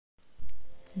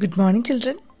Good morning,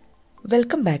 children.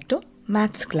 Welcome back to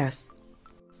Maths class.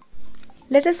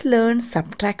 Let us learn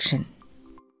subtraction.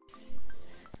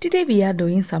 Today we are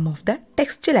doing some of the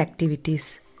textual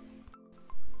activities.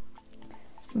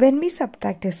 When we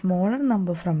subtract a smaller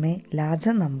number from a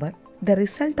larger number, the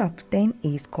result obtained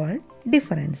is called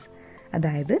difference.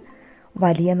 അതായത്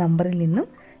വലിയ നമ്പറിൽ നിന്നും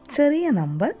ചെറിയ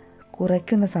number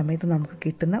കുറയ്ക്കുന്ന സമയത്ത് നമുക്ക്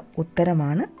കിട്ടുന്ന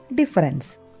ഉത്തരമാണ്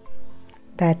difference.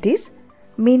 That is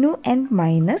minuend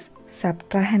minus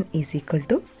subtrahend is equal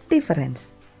to difference.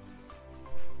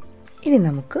 ഇനി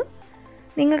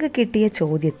നിങ്ങൾക്ക് കിട്ടിയ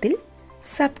ചോദ്യത്തിൽ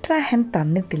സബ്ട്രാഹൻഡ്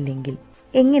തന്നിട്ടില്ലെങ്കിൽ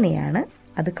എങ്ങനെയാണ്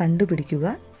അത് കണ്ടുപിടിക്കുക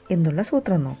എന്നുള്ള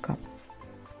സൂത്രം നോക്കാം.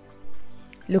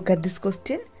 Look at this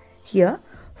question. Here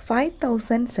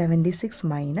 5076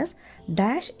 minus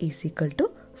dash is equal to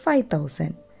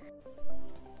 5000.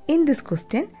 In this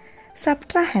question,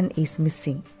 subtrahend is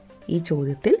missing. ഈ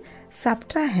ചോദ്യത്തിൽ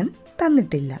സബ്ട്രാഹൻഡ്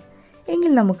തന്നിട്ടില്ല.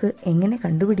 എങ്കിൽ നമുക്ക് എങ്ങനെ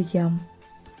കണ്ടുപിടിക്കാം?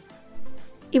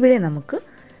 ഇവിടെ നമുക്ക്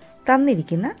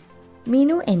തന്നിരിക്കുന്ന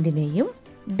minuendനെയും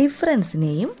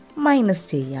ഡിഫറൻസിനെയും മൈനസ്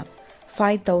ചെയ്യാം.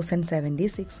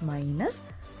 5076 minus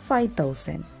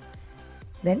 5000.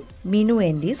 Then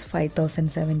minuend is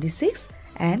 5076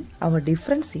 and our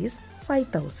difference is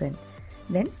 5000.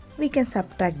 Then we can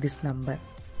subtract this number.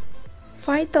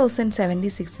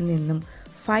 5076 നിന്നും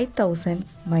 5000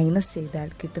 മൈനസ് ചെയ്താൽ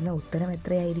കിട്ടുന്ന ഉത്തരം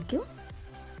എത്രയായിരിക്കും?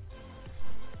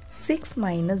 6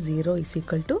 minus 0 is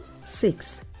equal to 6.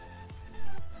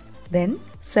 Then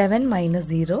 7 minus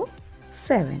 0,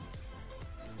 7.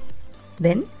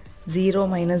 Then 0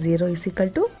 minus 0 is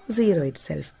equal to 0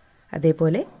 itself.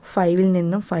 അതേപോലെ 5ൽ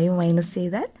നിന്നും 5 മൈനസ്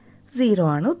ചെയ്താൽ 0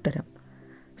 ആണ് ഉത്തരം.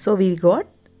 So we got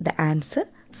the answer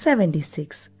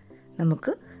 76.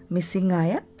 നമുക്ക് മിസ്സിംഗ്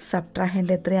ആയ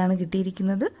സബ്ട്രാഹൻഡ് എത്രയാണ്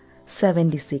കിട്ടിയിരിക്കുന്നത്?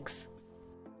 76.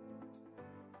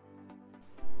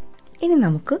 ഇനി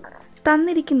നമുക്ക്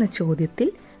തന്നിരിക്കുന്ന ചോദ്യത്തിൽ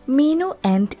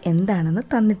minuend എന്താണെന്ന്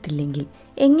തന്നിട്ടില്ലെങ്കിൽ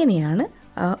എങ്ങനെയാണ്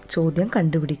ആ ചോദ്യം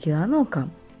കണ്ടുപിടിക്കുക നോക്കാം.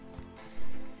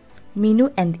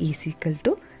 minuend is equal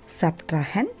to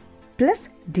സബ്ട്രാഹൻഡ് plus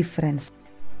difference.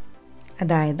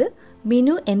 അതായത്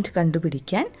minuend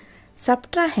കണ്ടുപിടിക്കാൻ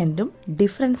സബ്ട്രാഹൻഡും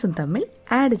ഡിഫറൻസും തമ്മിൽ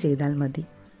ആഡ് ചെയ്താൽ മതി.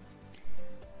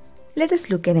 Let us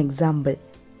look an example.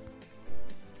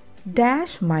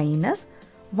 Dash minus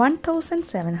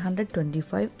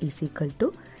 1725 is equal to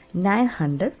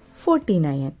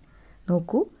 949.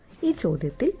 നോക്കൂ, ഈ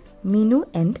ചോദ്യത്തിൽ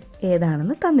minuend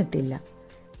ഏതാണെന്ന് തന്നിട്ടില്ല.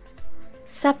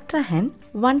 സബ്ട്രാഹൻഡ്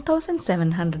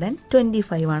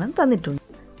 1725 ആണെന്ന് തന്നിട്ടുണ്ട്.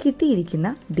 കിട്ടിയിരിക്കുന്ന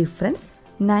ഡിഫറൻസ്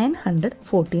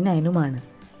 949ഉമാണ്.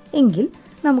 എങ്കിൽ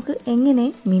നമുക്ക് എങ്ങനെ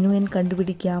minuend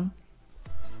കണ്ടുപിടിക്കാം?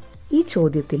 ഈ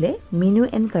ചോദ്യത്തിലെ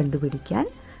minuend കണ്ടുപിടിക്കാൻ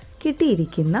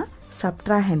കിട്ടിയിരിക്കുന്ന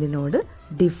സബ്ട്രാഹൻഡിനോട്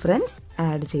ഡിഫറൻസ്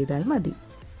ആഡ് ചെയ്താൽ മതി.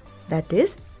 That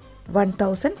is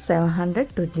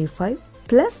 1725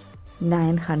 plus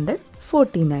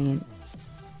 949.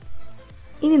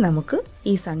 ഇനി നമുക്ക്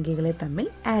ഈ സംഖ്യകളെ തമ്മിൽ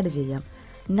ആഡ് ചെയ്യാം.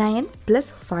 9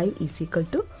 plus 5 is equal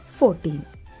to 14.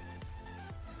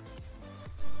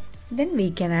 Then we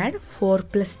can add 4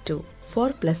 plus 2. 4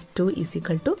 plus 2 is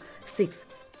equal to 6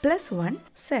 plus 1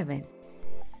 7.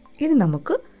 ഇനി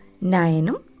നമുക്ക്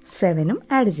 9ഉം 7ഉം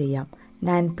ആഡ് ചെയ്യാം.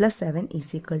 9 plus 7 is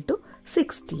equal to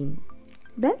 16.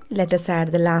 Then let us add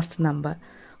the last number.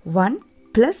 1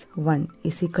 plus 1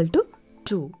 is equal to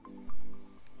 2.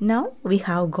 Now we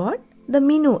have got the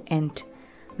minuend.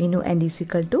 Minuend is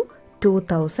equal to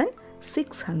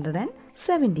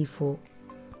 2674.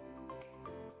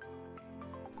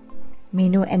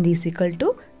 Minuend is equal to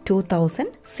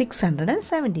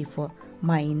 2674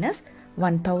 minus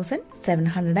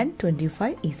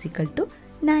 1725 is equal to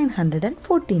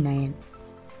 949.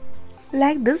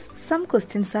 Like this, some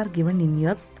questions are given in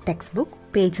your textbook,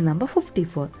 page number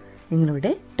 54.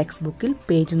 നിങ്ങളുടെ text ബുക്കിൽ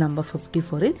page number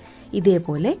 54ൽ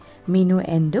ഇതേപോലെ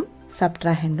minuendും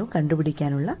സബ്ട്രാഹൻഡും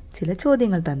കണ്ടുപിടിക്കാനുള്ള ചില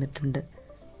ചോദ്യങ്ങൾ തന്നിട്ടുണ്ട്.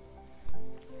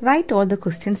 Write all the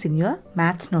questions in your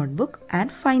maths notebook and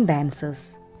find the answers.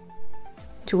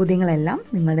 ചോദ്യങ്ങളെല്ലാം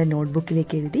നിങ്ങളുടെ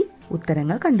നോട്ട്ബുക്കിലേക്ക് എഴുതി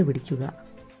ഉത്തരങ്ങൾ കണ്ടുപിടിക്കുക.